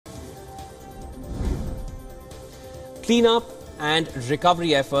Cleanup and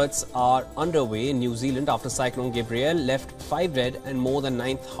recovery efforts are underway in New Zealand after Cyclone Gabrielle left 5 dead and more than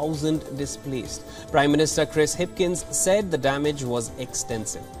 9,000 displaced. Prime Minister Chris Hipkins said the damage was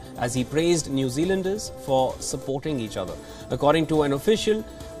extensive, as he praised New Zealanders for supporting each other. According to an official,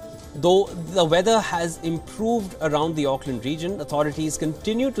 though the weather has improved around the Auckland region, authorities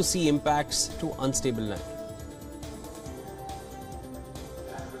continue to see impacts to unstable land.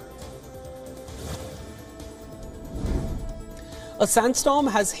 A sandstorm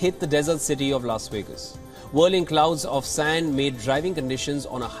has hit the desert city of Las Vegas. Whirling clouds of sand made driving conditions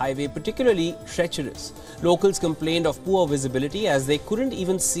on a highway particularly treacherous. Locals complained of poor visibility as they couldn't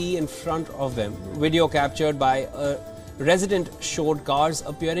even see in front of them. Video captured by a resident showed cars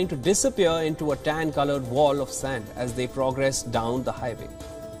appearing to disappear into a tan-colored wall of sand as they progressed down the highway.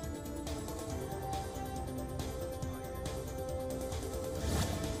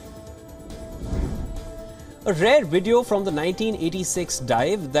 A rare video from the 1986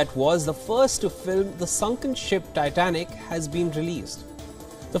 dive that was the first to film the sunken ship Titanic has been released.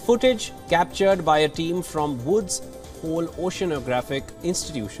 The footage, captured by a team from Woods Hole Oceanographic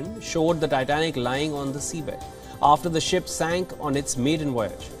Institution, showed the Titanic lying on the seabed after the ship sank on its maiden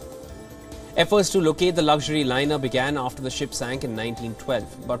voyage. Efforts to locate the luxury liner began after the ship sank in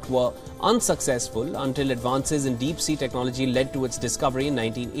 1912, but were unsuccessful until advances in deep-sea technology led to its discovery in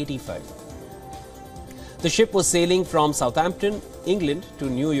 1985. The ship was sailing from Southampton, England to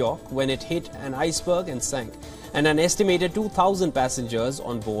New York when it hit an iceberg and sank, and an estimated 2,000 passengers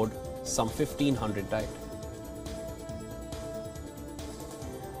on board, some 1,500 died.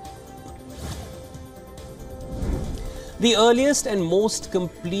 The earliest and most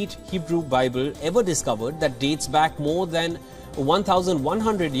complete Hebrew Bible ever discovered, that dates back more than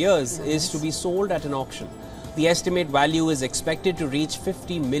 1,100 years, is to be sold at an auction. The estimate value is expected to reach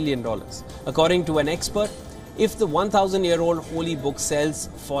 $50 million. According to an expert, if the 1,000-year-old holy book sells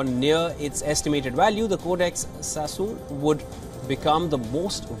for near its estimated value, the Codex Sassoon would become the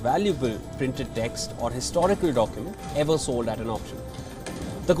most valuable printed text or historical document ever sold at an auction.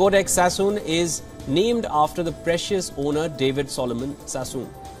 The Codex Sassoon is named after the precious owner David Solomon Sassoon,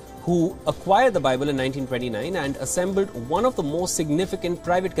 who acquired the Bible in 1929 and assembled one of the most significant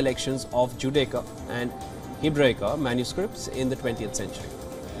private collections of Judaica and Hebraica manuscripts in the 20th century.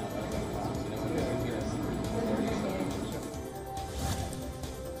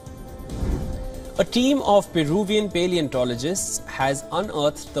 A team of Peruvian paleontologists has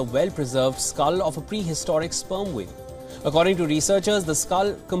unearthed the well-preserved skull of a prehistoric sperm whale. According to researchers, the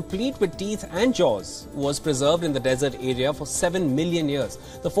skull, complete with teeth and jaws, was preserved in the desert area for 7 million years.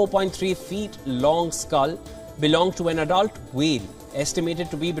 The 4.3 feet long skull belonged to an adult whale,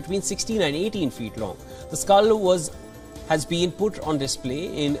 estimated to be between 16 and 18 feet long. The skull has been put on display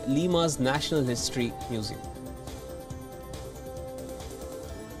in Lima's National History Museum.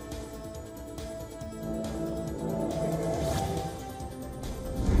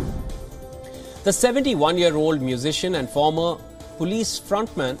 The 71-year-old musician and former Police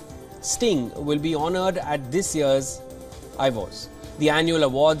frontman Sting will be honored at this year's IWARS, the annual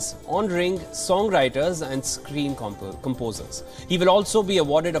awards honoring songwriters and screen composers. He will also be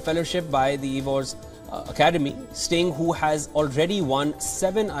awarded a fellowship by the IWARS Academy. Sting, who has already won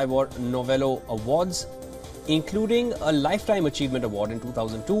 7 IWAR Novello Awards, including a Lifetime Achievement Award in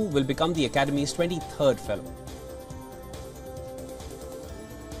 2002, will become the Academy's 23rd fellow.